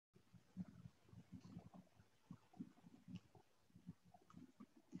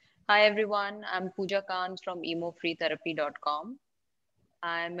Hi everyone, I'm Pooja Khan from emofreetherapy.com.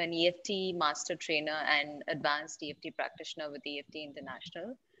 I'm an EFT master trainer and advanced EFT practitioner with EFT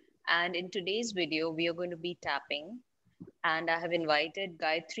International. And in today's video, we are going to be tapping, and I have invited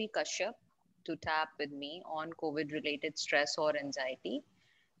Gayatri Kashyap to tap with me on COVID related stress or anxiety.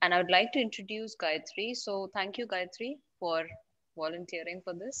 And I would like to introduce Gayatri. So thank you, Gayatri, for volunteering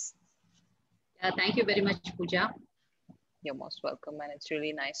for this. Thank you very much, Pooja. You're most welcome, and it's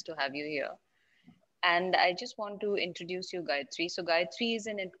really nice to have you here. And I just want to introduce you, Gayatri. So, Gayatri is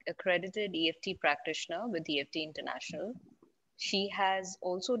an accredited EFT practitioner with EFT International. She has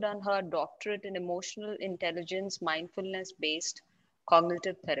also done her doctorate in emotional intelligence, mindfulness based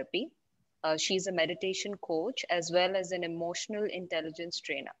cognitive therapy. She's a meditation coach as well as an emotional intelligence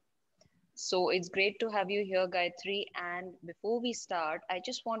trainer. So, it's great to have you here, Gayatri. And before we start, I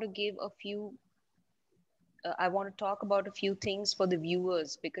just want to give a few I want to talk about a few things for the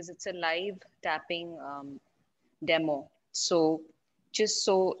viewers because it's a live tapping demo. So, just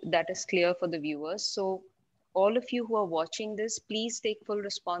so that is clear for the viewers. So, all of you who are watching this, please take full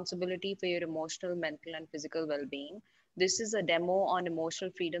responsibility for your emotional, mental, and physical well being. This is a demo on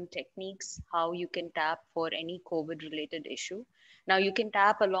emotional freedom techniques, how you can tap for any COVID related issue. Now, you can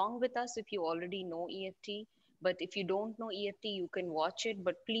tap along with us if you already know EFT, but if you don't know EFT, you can watch it.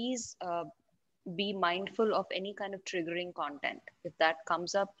 But please be mindful of any kind of triggering content. If that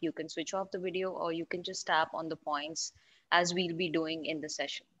comes up, you can switch off the video or you can just tap on the points as we'll be doing in the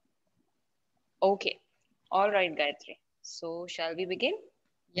session. Okay. All right, Gayatri. So, shall we begin?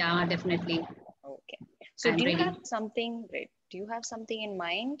 Yeah, definitely. Okay. So, I'm do you ready. have something, great? Do you have something in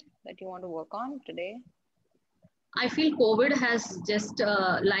mind that you want to work on today? I feel COVID has just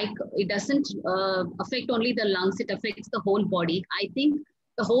like it doesn't affect only the lungs, it affects the whole body. I think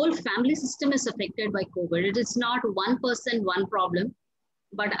the whole family system is affected by COVID. It is not one person, one problem,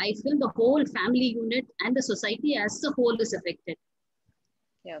 but I feel the whole family unit and the society as a whole is affected.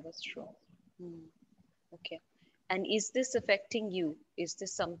 Yeah, that's true. Hmm. Okay. And is this affecting you? Is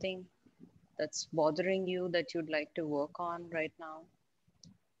this something that's bothering you that you'd like to work on right now?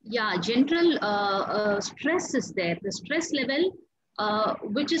 Yeah, general stress is there. The stress level,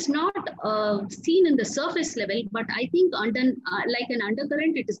 which is not seen in the surface level, but I think under like an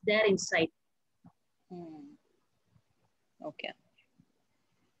undercurrent, it is there inside. Hmm. Okay.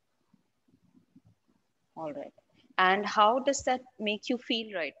 All right. And how does that make you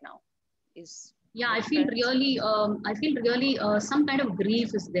feel right now? Is Yeah, the stress I feel really some kind of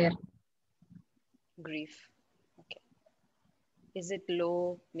grief is there. grief? Okay. Is it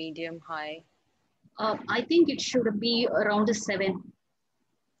low, medium, high? I think it should be around a 7.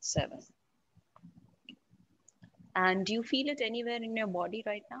 7. And do you feel it anywhere in your body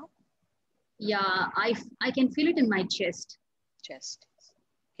right now? Yeah, I can feel it in my chest. Chest.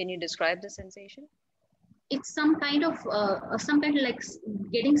 Can you describe the sensation? It's some kind of like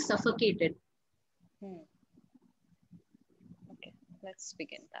getting suffocated. Hmm. Okay. Let's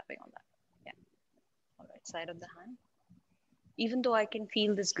begin tapping on that. Yeah. All right. Side of the hand. Even though I can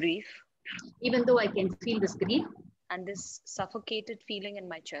feel this grief Even though I can feel this grief and this suffocated feeling in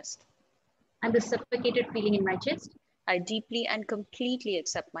my chest, and the suffocated feeling in my chest, I deeply and completely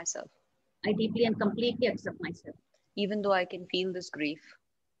accept myself. I deeply and completely accept myself. Even though I can feel this grief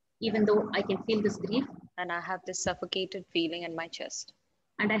Even though I can feel this grief and I have this suffocated feeling in my chest,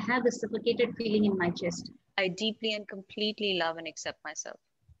 and I have this suffocated feeling in my chest, I deeply and completely love and accept myself.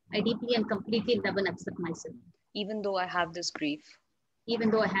 I deeply and completely love and accept myself. Even though I have this grief,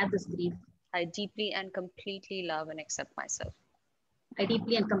 Even though I have this grief, I deeply and completely love and accept myself. I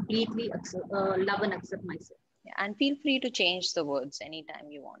deeply and completely love and accept myself. Yeah, and feel free to change the words anytime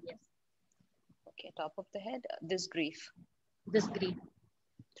you want to. Yes, Okay, top of the head, this grief. this grief,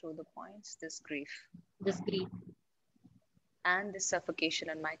 Through the points, this grief. this grief, And this suffocation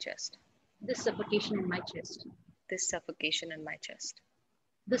in my chest. this suffocation in my chest, This suffocation in my chest.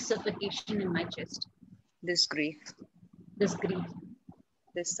 this suffocation in my chest, This grief. this grief,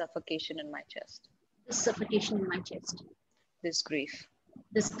 This suffocation in my chest. this suffocation in my chest, This grief.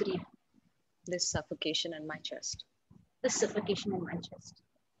 this grief, This suffocation in my chest. this suffocation in my chest,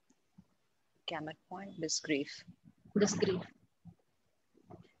 Gamut point, this grief. this grief,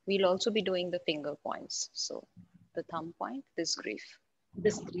 We'll also be doing the finger points. So the thumb point, this grief.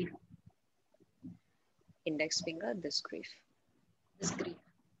 this grief, Index finger, this grief. this grief,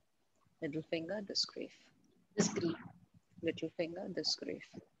 Middle finger, this grief. this grief, Little finger, this grief.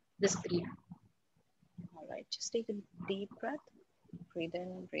 this grief. All right, just take a deep breath. Breathe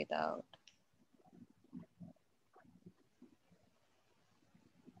in, breathe out.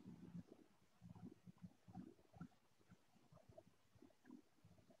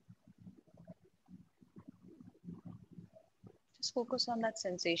 Just focus on that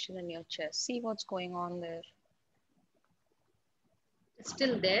sensation in your chest. See what's going on there. It's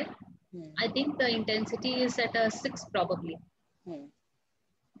still there. Hmm. I think the intensity is at a 6 probably. Hmm.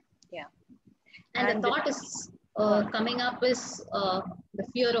 Yeah. And the And thought is coming up is the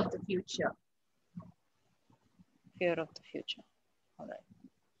fear of the future. fear of the future. All right.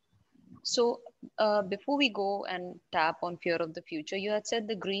 So, before we go and tap on fear of the future, you had said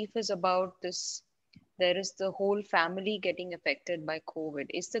the grief is about this. There is the whole family getting affected by COVID.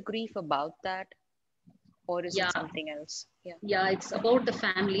 Is the grief about that, or is it Yeah, something else? Yeah. yeah, it's about the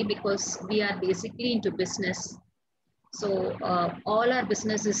family because we are basically into business. So all our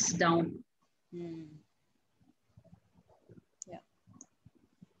business is down. Hmm. Yeah.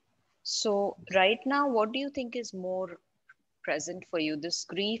 So, right now, what do you think is more present for you? This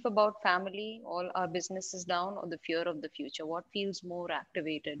grief about family, all our business is down, or the fear of the future? What feels more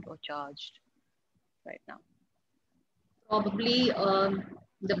activated or charged right now? Probably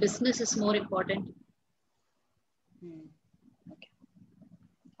the business is more important. Hmm. Okay.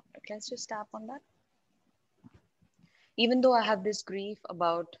 Let's just tap on that. Even though I have this grief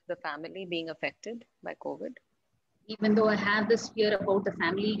about the family being affected by COVID, Even though I have this fear about the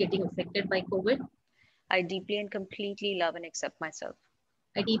family getting affected by COVID, I deeply and completely love and accept myself.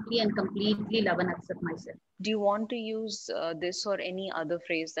 I deeply and completely love and accept myself. Do you want to use this or any other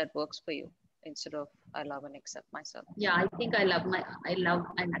phrase that works for you instead of I love and accept myself? Yeah, I think I love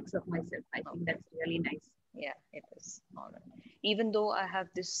and accept myself. I think Okay. that's really nice. Yeah, it is. All right. Even though I have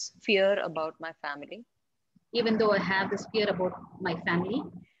this fear about my family, Even though I have this fear about my family,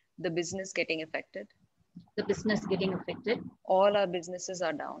 the business getting affected, the business getting affected, all our businesses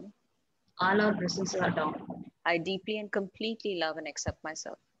are down, all our businesses are down. I deeply and completely love and accept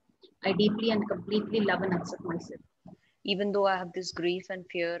myself. I deeply and completely love and accept myself. Even though I have this grief and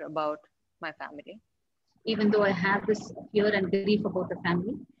fear about my family, Even though I have this fear and grief about the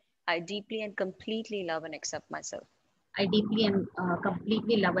family, I deeply and completely love and accept myself. I deeply and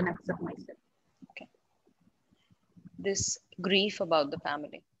completely love and accept myself. Okay. This grief about the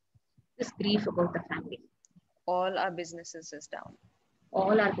family, This grief about the family, all our businesses is down.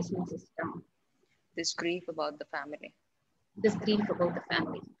 all our businesses down. This grief about the family, This grief about the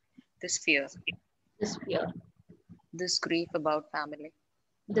family, this fear, this fear, this grief about family,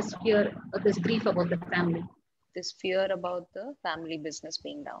 this grief about the family, this fear about the family business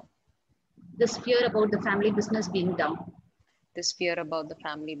being down, this fear about the family business being down, this fear about the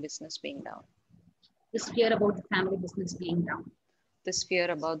family business being down, this fear about the family business being down, this fear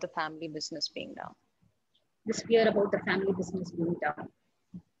about the family business being down, this fear about the family business being down,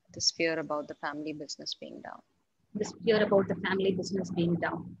 this fear about the family business being down. this fear about the family business being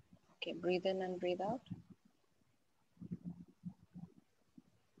down. Okay, breathe in and breathe out.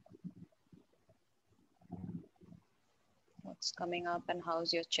 What's coming up and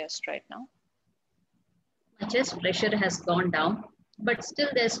how's your chest right now? My chest pressure has gone down, but still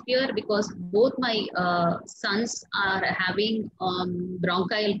there's fear because both my sons are having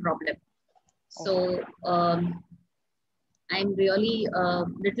bronchial problem. So I'm really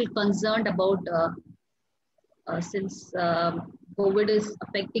little concerned about since COVID is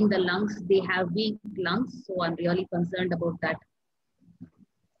affecting the lungs, they have weak lungs. So I'm really concerned about that.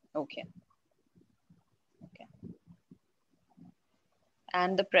 Okay. Okay.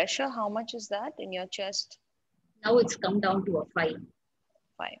 And the pressure, how much is that in your chest? Now it's come down to a 5.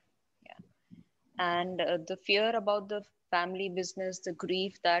 5. Yeah. And the fear about the family business, the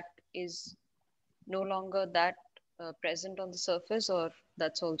grief that is no longer that present on the surface, or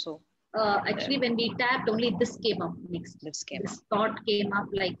that's also there? Actually, when we tapped, only this came up next. This came up. This thought came up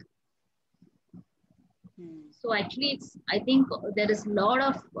like, Hmm. so actually it's, I think there is a lot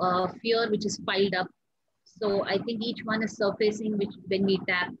of fear which is piled up. So I think each one is surfacing which when we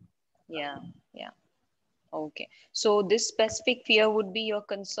tap. Yeah. Yeah. Okay. So this specific fear would be your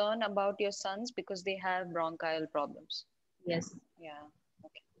concern about your sons because they have bronchial problems. Yes. Yeah.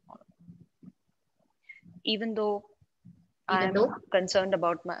 Okay. All right. Even though Even I'm though, concerned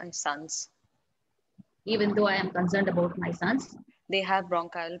about my sons, even though I am concerned about my sons, they have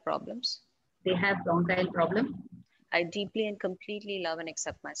bronchial problems. they have bronchial problem. I deeply and completely love and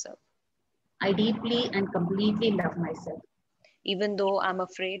accept myself. I deeply and completely love myself. Even though I'm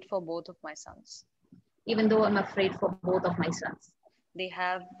afraid for both of my sons. Even though I'm afraid for both of my sons. They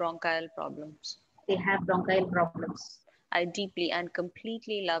have bronchial problems. They have bronchial problems. I deeply and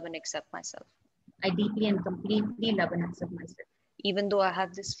completely love and accept myself. I deeply and completely love and accept myself. Even though I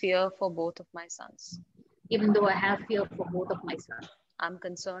have this fear for both of my sons. Even though I have fear for both of my sons. I'm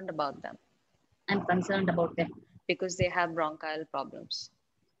concerned about them. I'm concerned about them. Because they have bronchial problems.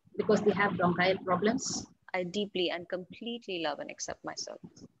 Because they have bronchial problems. I deeply and completely love and accept myself.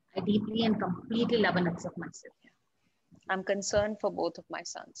 I deeply and completely love and accept myself. I'm concerned for both of my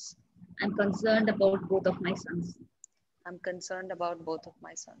sons. I'm concerned about both of my sons. I'm concerned about both of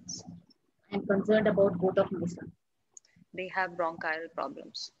my sons. I'm concerned about both of my sons. They have bronchial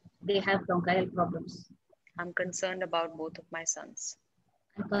problems. They have bronchial problems. I'm concerned about both of my sons.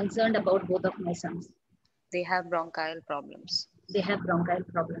 I'm concerned about both of my sons. They have bronchial problems. They have bronchial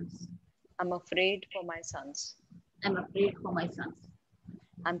problems. I'm afraid for my sons. I'm afraid for my sons.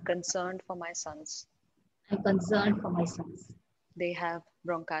 I'm concerned for my sons. I'm concerned for my sons. They have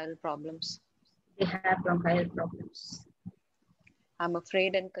bronchial problems. They have bronchial problems. I'm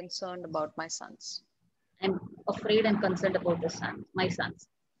afraid and concerned about my sons. I'm afraid and concerned about my sons.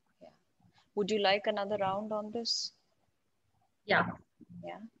 Yeah. Would you like another round on this? Yeah.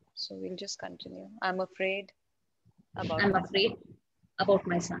 Yeah. So we'll just continue. I'm afraid about I'm afraid about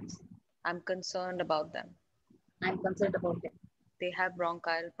my sons. I'm concerned about them. I'm concerned about them. They have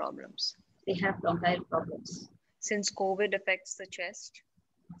bronchial problems. They have bronchial problems. Since COVID affects the chest,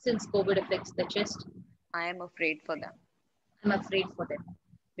 Since COVID affects the chest, I am afraid for them. I'm afraid for them.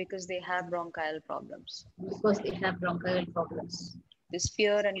 Because they have bronchial problems. Because they have bronchial problems. This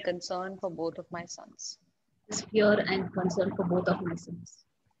fear and concern for both of my sons. This fear and concern for both of my sons.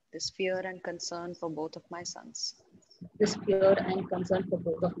 This fear and concern for both of my sons. This fear and concern for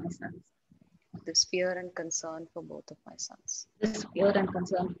both of my sons. This fear and concern for both of my sons. This fear and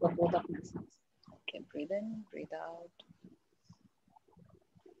concern for both of my sons. Okay, breathe in, breathe out.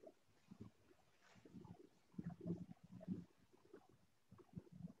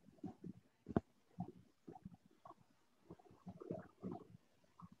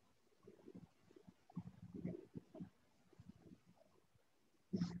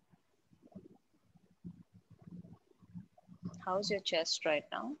 How's your chest right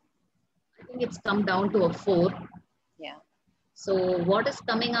now? I think it's come down to a 4. Yeah. So what is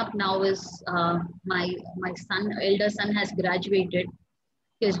coming up now is my elder son has graduated.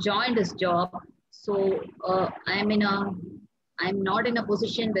 He has joined his job. So I'm not in a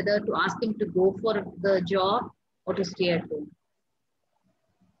position whether to ask him to go for the job or to stay at home.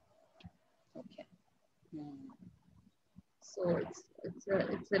 Okay. So it's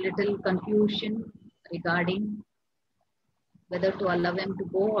a little confusion regarding whether to allow him to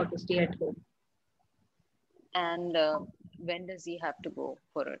go or to stay at home. And when does he have to go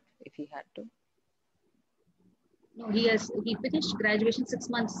for it, if he had to? No, he finished graduation 6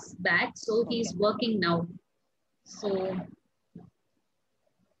 months back, so Okay. he's working now. So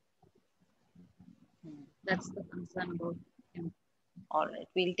that's the concern about him. All right,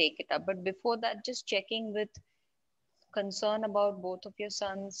 we'll take it up. But before that, just checking with concern about both of your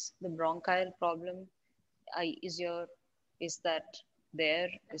sons, the bronchial problem. Is that there?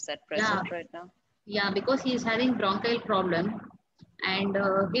 Is that present right now? Yeah, because he's having bronchial problem, and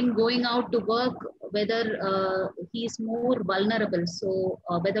him going out to work, whether he's more vulnerable. So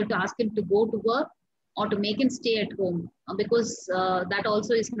whether to ask him to go to work or to make him stay at home, because that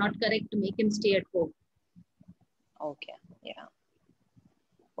also is not correct to make him stay at home. Okay, yeah.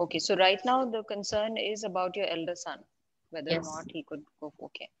 Okay, so right now the concern is about your elder son, whether or not he could go.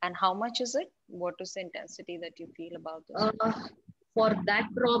 Okay, and how much is it? What is the intensity that you feel about this? For that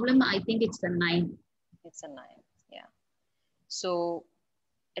problem, I think it's a 9. It's a 9, yeah. So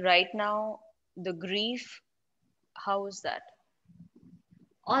right now, the grief, how is that?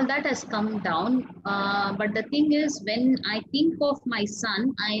 All that has come down, but the thing is, when I think of my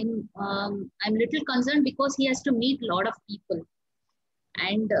son, I'm little concerned because he has to meet a lot of people,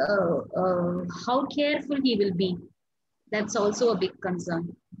 and how careful he will be. That's also a big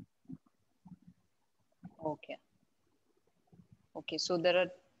concern. Okay. Okay, so there are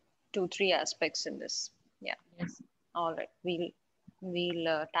 2-3 aspects in this. Yeah. Yes. All right.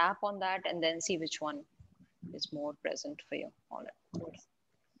 We'll tap on that and then see which one is more present for you. All right. Yes.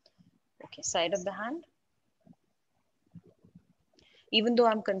 Okay, side of the hand. Even though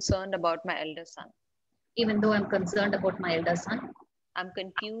I'm concerned about my elder son. Even though I'm concerned about my elder son. I'm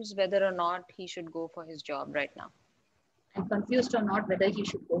confused whether or not he should go for his job right now. I'm confused or not whether he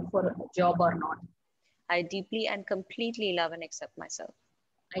should go for a job or not. I deeply and completely love and accept myself.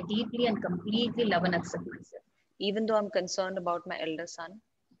 I deeply and completely love and accept myself. Even though I'm concerned about my elder son.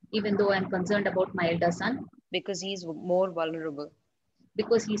 Even though I'm concerned about my elder son. Because he's more vulnerable.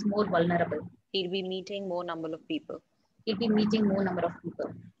 Because he's more vulnerable. He'll be meeting more number of people. He'll be meeting more number of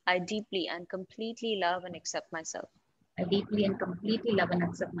people. I deeply and completely love and accept myself. I deeply and completely love and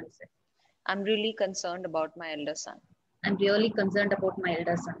accept myself. I'm really concerned about my elder son. I'm really concerned about my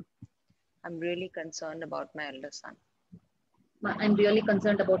elder son. I'm really concerned about my elder son. I'm really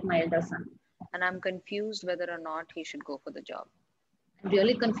concerned about my elder son. And I'm confused whether or not he should go for the job. I'm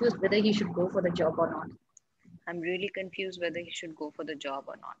really confused whether he should go for the job or not. I'm really confused whether he should go for the job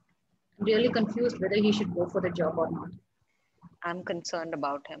or not. I'm really confused whether he should go for the job or not. I'm concerned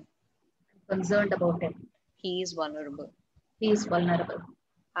about him. I'm concerned about him. He is vulnerable. He is vulnerable.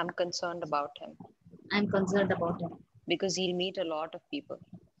 I'm concerned about him. I'm concerned about him. Because he'll meet a lot of people.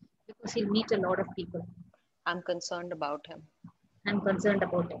 Because he'll meet a lot of people. I'm concerned about him. I'm concerned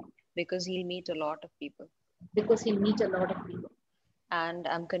about him. Because he'll meet a lot of people. Because he'll meet a lot of people. And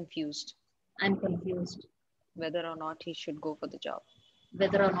I'm confused. I'm confused. Whether or not he should go for the job.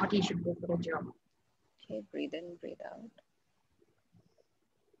 Whether or not he should go for a job. Okay, breathe in, breathe out.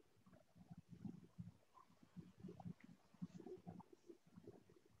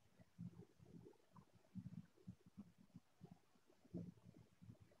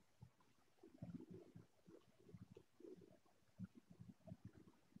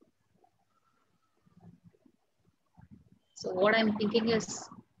 So what I'm thinking is,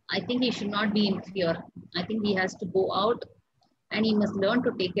 I think he should not be in fear. I think he has to go out and he must learn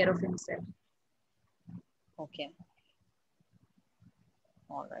to take care of himself. Okay.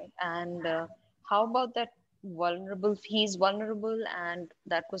 All right. And how about that vulnerable? He's vulnerable, and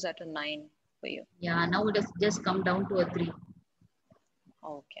that was at a 9 for you. Yeah, now it has just come down to a 3.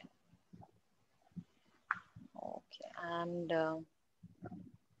 Okay. Okay. And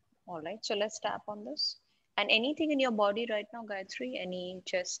all right. So let's tap on this. And anything in your body right now, Gayatri? Any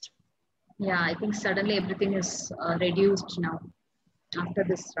chest? Yeah, I think suddenly everything is reduced now after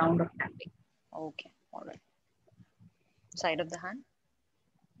this round of tapping. Okay. All right. Side of the hand.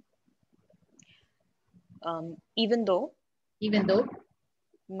 Even though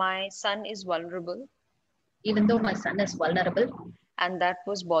my son is vulnerable, even though my son is vulnerable, and that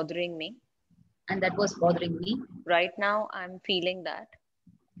was bothering me, right now I'm feeling that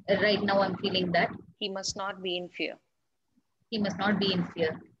he must not be in fear.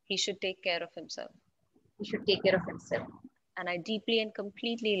 He should take care of himself. And I deeply and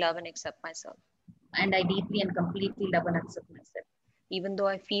completely love and accept myself. Even though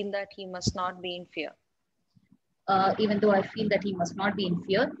I feel that he must not be in fear.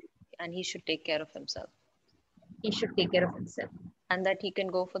 And he should take care of himself. And that he can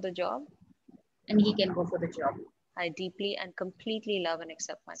go for the job. I deeply and completely love and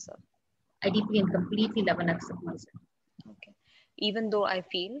accept myself. Okay. Even though I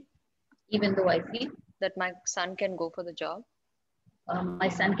feel that my son can go for the job.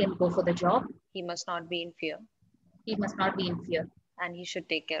 He must not be in fear. And he should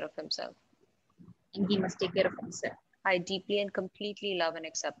take care of himself. I deeply and completely love and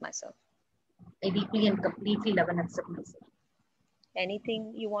accept myself.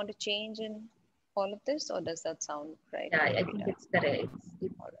 Anything you want to change in all of this, or does that sound right? Yeah, I think it's correct.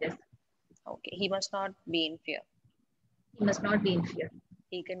 Yes. Okay, he must not be in fear.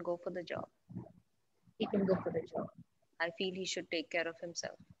 He can go for the job. I feel he should take care of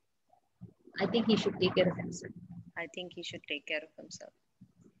himself. I think he should take care of himself.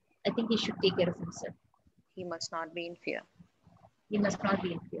 He must not be in fear.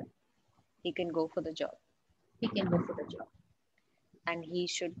 He can go for the job. And he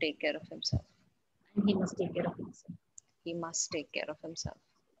should take care of himself. He must take care of himself. He must take care of himself.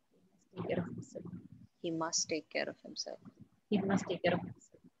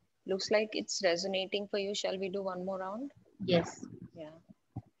 Looks like it's resonating for you. Shall we do one more round? Yes. Yeah.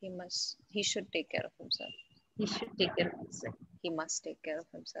 He should take care of himself. He must take care of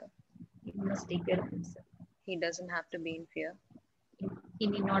himself. He doesn't have to be in fear. He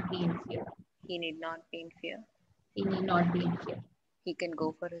need not be in fear. He need not be in fear. He can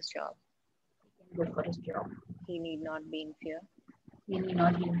go for his job. He need not be in fear.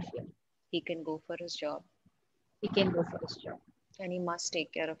 He can go for his job. And he must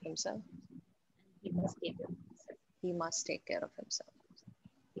take care of himself. He must take care of himself.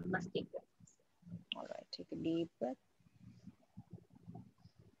 All right, take a deep breath.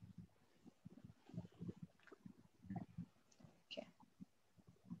 Okay.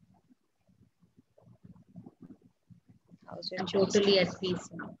 How's your I'm chest? totally at peace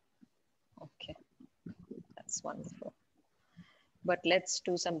now. Okay, that's wonderful. But let's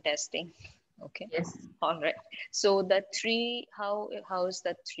do some testing. Okay. Yes. All right. So that 3, how is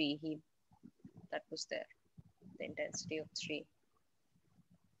that 3? That was there. The intensity of 3.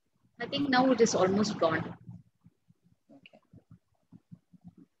 I think now it is almost gone. Okay.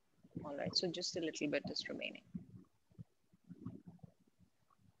 All right. So just a little bit is remaining.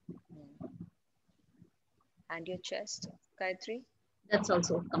 And your chest, Gayatri? That's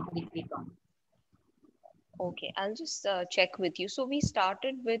also completely gone. Okay. I'll just check with you. So we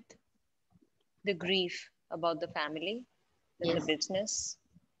started with the grief about the family, then the Yes, business.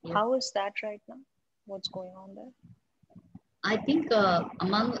 yes. How is that right now? What's going on there? I think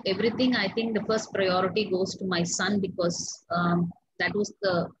among everything, I think the first priority goes to my son because that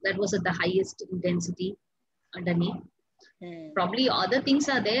was at the highest intensity underneath. Hmm. Probably other things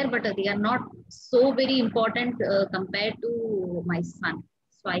are there, but they are not so very important compared to my son.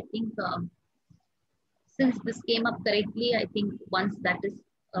 So I think since this came up correctly, I think once that is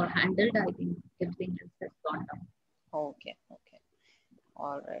handled, I think everything else has gone down. Okay, okay.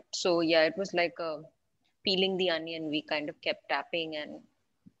 All right. So yeah, it was like peeling the onion. We kind of kept tapping and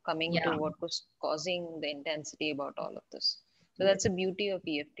coming to Yeah. what was causing the intensity about all of this. So Yes. that's the beauty of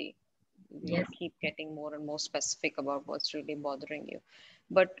EFT. We Yes. keep getting more and more specific about what's really bothering you.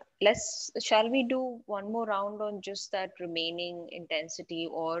 But shall we do one more round on just that remaining intensity,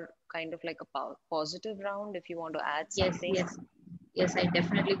 or kind of like a positive round if you want to add Yes. something? Yes. Yes. I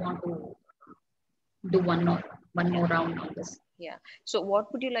definitely want to do one Yeah, more round on this. yeah. So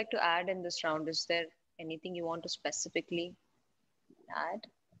what would you like to add in this round? Is there anything you want to specifically add?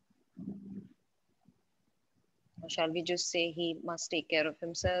 Or shall we just say he must take care of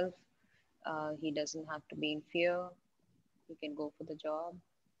himself? He doesn't have to be in fear. He can go for the job.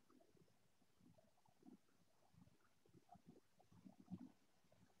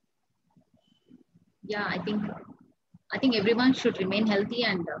 Yeah, I think everyone should remain healthy,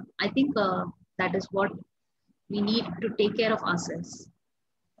 and I think that is what we need to take care of ourselves.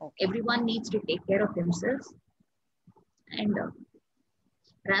 Okay. Everyone needs to take care of themselves, and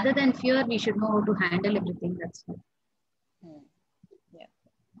rather than fear, we should know how to handle everything. That's all. Hmm. Yeah.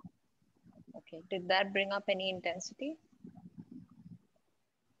 Okay. Did that bring up any intensity?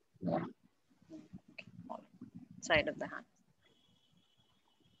 No. Hmm. Okay. All right. Side of the hand.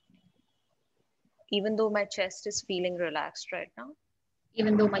 Even though my chest is feeling relaxed right now,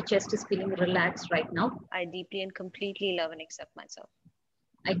 Even though my chest is feeling relaxed right now, I deeply and completely love and accept myself.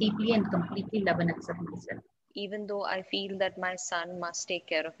 I deeply and completely love and accept myself. Even though I feel that my son must take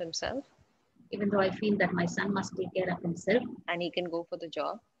care of himself Even though I feel that my son must take care of himself and he can go for the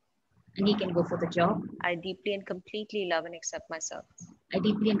job, and he can go for the job, I deeply and completely love and accept myself. I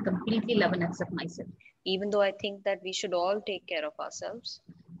deeply and completely love and accept myself. Even though I think that we should all take care of ourselves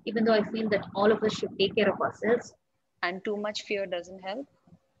Even though I feel that all of us should take care of ourselves and too much fear doesn't help,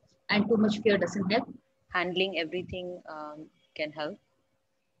 and too much fear doesn't help, handling everything can help.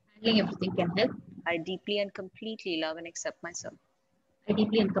 handling everything can help. I deeply and completely love and accept myself. I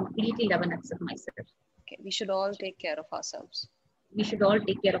deeply and completely love and accept myself. Okay, we should all take care of ourselves. We should all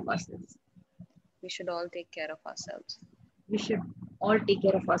take care of ourselves. We should all take care of ourselves. We should all take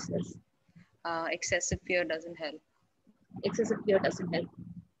care of ourselves. Excessive fear doesn't help. Excessive fear doesn't help.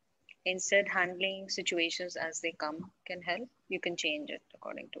 Instead, handling situations as they come can help. You can change it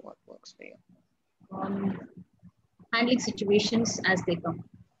according to what works for you. Um, handling situations as they come.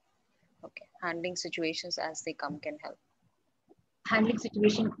 Okay, handling situations as they come can help. Handling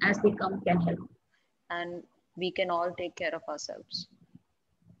situation as they come can help. And we can all take care of ourselves.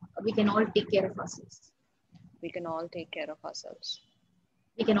 We can all take care of ourselves. We can all take care of ourselves.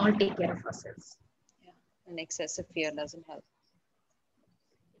 We can all take care of ourselves. Yeah, and excessive fear doesn't help.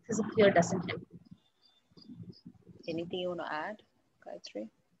 Excessive fear doesn't help. Anything you want to add, Gayatri?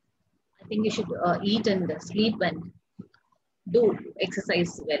 I think we should eat and sleep and do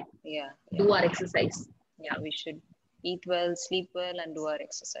exercise well. Yeah, yeah, Do our exercise. yeah. We should eat well, sleep well, and do our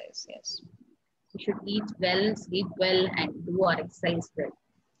exercise. Yes, We should eat well, sleep well, and do our exercise well,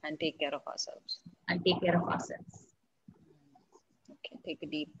 and take care of ourselves. and take care of ourselves. Okay, take a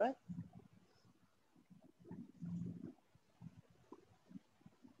deep breath.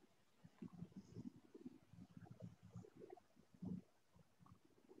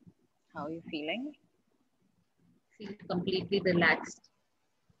 How are you feeling? Feel completely relaxed.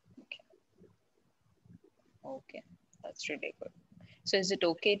 Okay, okay, that's really good. So, is it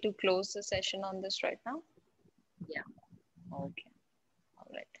okay to close the session on this right now? Yeah. Okay,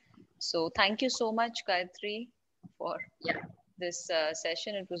 all right. So, thank you so much, Gayatri, for Yeah. this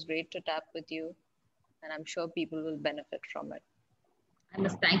session. It was great to tap with you, and I'm sure people will benefit from it. I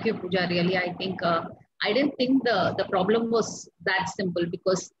must thank you, Pooja. Really, I think I didn't think the problem was that simple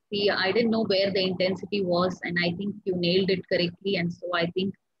because see, I didn't know where the intensity was, and I think you nailed it correctly. And so I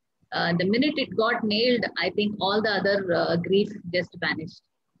think the minute it got nailed, I think all the other grief just vanished.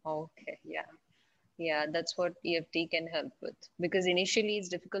 Okay, yeah. Yeah, that's what EFT can help with, because initially it's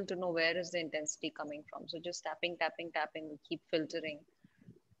difficult to know where is the intensity coming from. So just tapping, tapping, tapping, we keep filtering,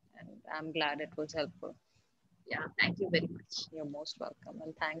 and I'm glad it was helpful. Yeah, thank you very much. You're most welcome,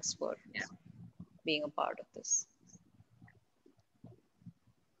 and thanks for Yeah. being a part of this.